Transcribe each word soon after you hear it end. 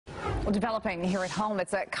Well, developing here at home,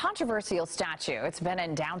 it's a controversial statue. It's been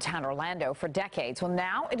in downtown Orlando for decades. Well,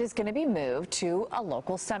 now it is going to be moved to a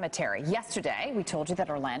local cemetery. Yesterday, we told you that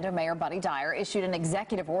Orlando Mayor Buddy Dyer issued an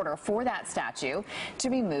executive order for that statue to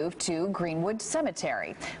be moved to Greenwood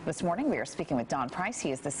Cemetery. This morning, we are speaking with Don Price. He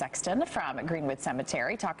is the sexton from Greenwood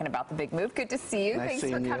Cemetery, talking about the big move. Good to see you. Nice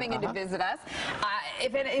Thanks for coming in to visit us.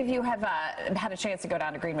 If any of you have had a chance to go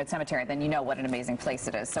down to Greenwood Cemetery, then you know what an amazing place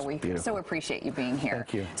it is. So we so appreciate you being here.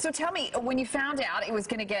 Thank you. So tell me, when you found out it was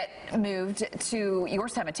going to get moved to your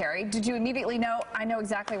cemetery, did you immediately know, I know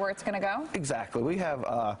exactly where it's going to go? Exactly. We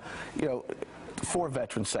have, 4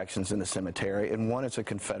 veteran sections in the cemetery, and one is a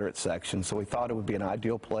Confederate section, so we thought it would be an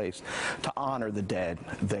ideal place to honor the dead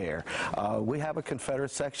there. We have a Confederate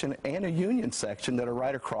section and a Union section that are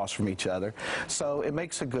right across from each other, so it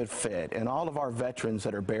makes a good fit. And all of our veterans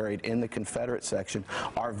that are buried in the Confederate section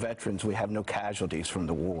are veterans. We have no casualties from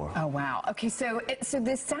the war. Oh, wow. Okay, so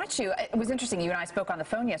this statue, it was interesting. You and I spoke on the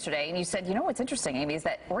phone yesterday, and you said, you know what's interesting, Amy, is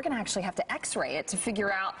that we're going to actually have to x-ray it to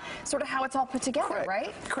figure out sort of how it's all put together, Correct.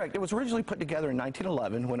 Right? Correct. It was originally put together in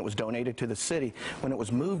 1911 when it was donated to the city. When it was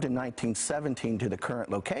moved in 1917 to the current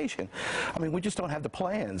location, I mean, we just don't have the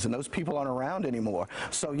plans, and those people aren't around anymore.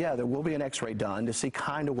 So yeah, there will be an x-ray done to see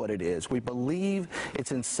kind of what it is. We believe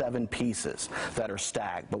it's in 7 pieces that are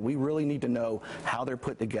stacked, but we really need to know how they're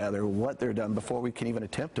put together, what they're done before we can even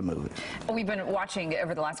attempt to move it. We've been watching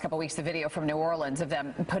over the last couple of weeks the video from New Orleans of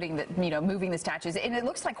them putting the, moving the statues, and it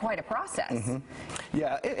looks like quite a process. Mm-hmm.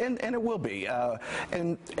 Yeah, and it will be.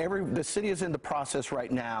 And the city is in the process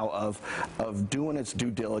right now of doing its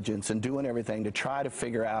due diligence and doing everything to try to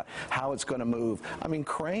figure out how it's going to move. I mean,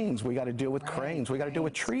 cranes, we got to deal with cranes. We got to deal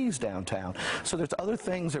with trees downtown. So there's other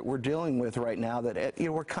things that we're dealing with right now that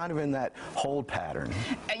we're kind of in that hold pattern.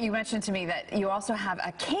 You mentioned to me that you also have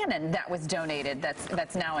a cannon that was donated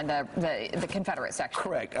that's now in the Confederate section.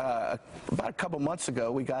 Correct. About a couple months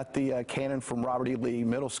ago, we got the cannon from Robert E. Lee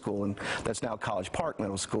Middle School, and that's now College Park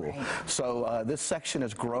Middle School. Right. So this section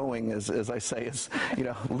is growing, as I say,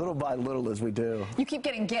 little by little as we do. You keep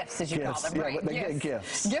getting gifts, as you call them, right? Yeah, they get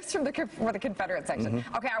gifts. Gifts from the Confederate section.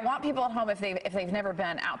 Okay, I want people at home, if they've never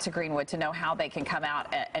been out to Greenwood, to know how they can come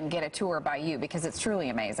out and get a tour by you, because it's truly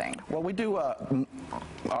amazing. Well, we do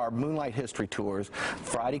our Moonlight History tours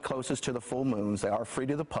Friday closest to the full moons. They are free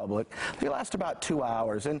to the public. They last about 2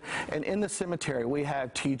 hours. And in the cemetery, we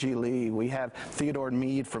have T.G. Lee, we have Theodore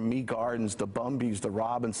Meade from Meade Gardens, the Bumbies, the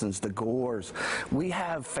Robinsons, the Gores. We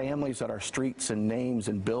have families that our streets and names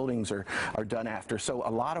and buildings are done after. So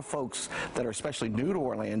a lot of folks that are especially new to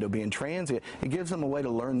Orlando, being transient, it gives them a way to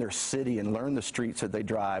learn their city and learn the streets that they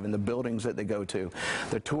drive and the buildings that they go to.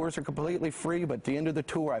 The tours are completely free, but at the end of the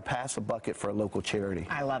tour, I pass a bucket for a local charity.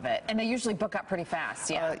 I love it. And they usually book up pretty fast,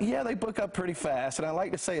 yeah? Yeah, they book up pretty fast. And I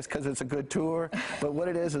like to say it's because it's a good tour, but what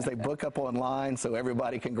it is they book up online so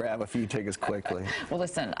everybody can grab a few tickets quickly. Well,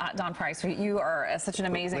 listen, Don Price, you are such an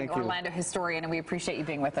amazing Orlando historian, and we appreciate you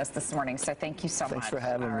being with us this morning. So thank you so much. Thanks for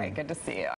having me. All right, good to see you.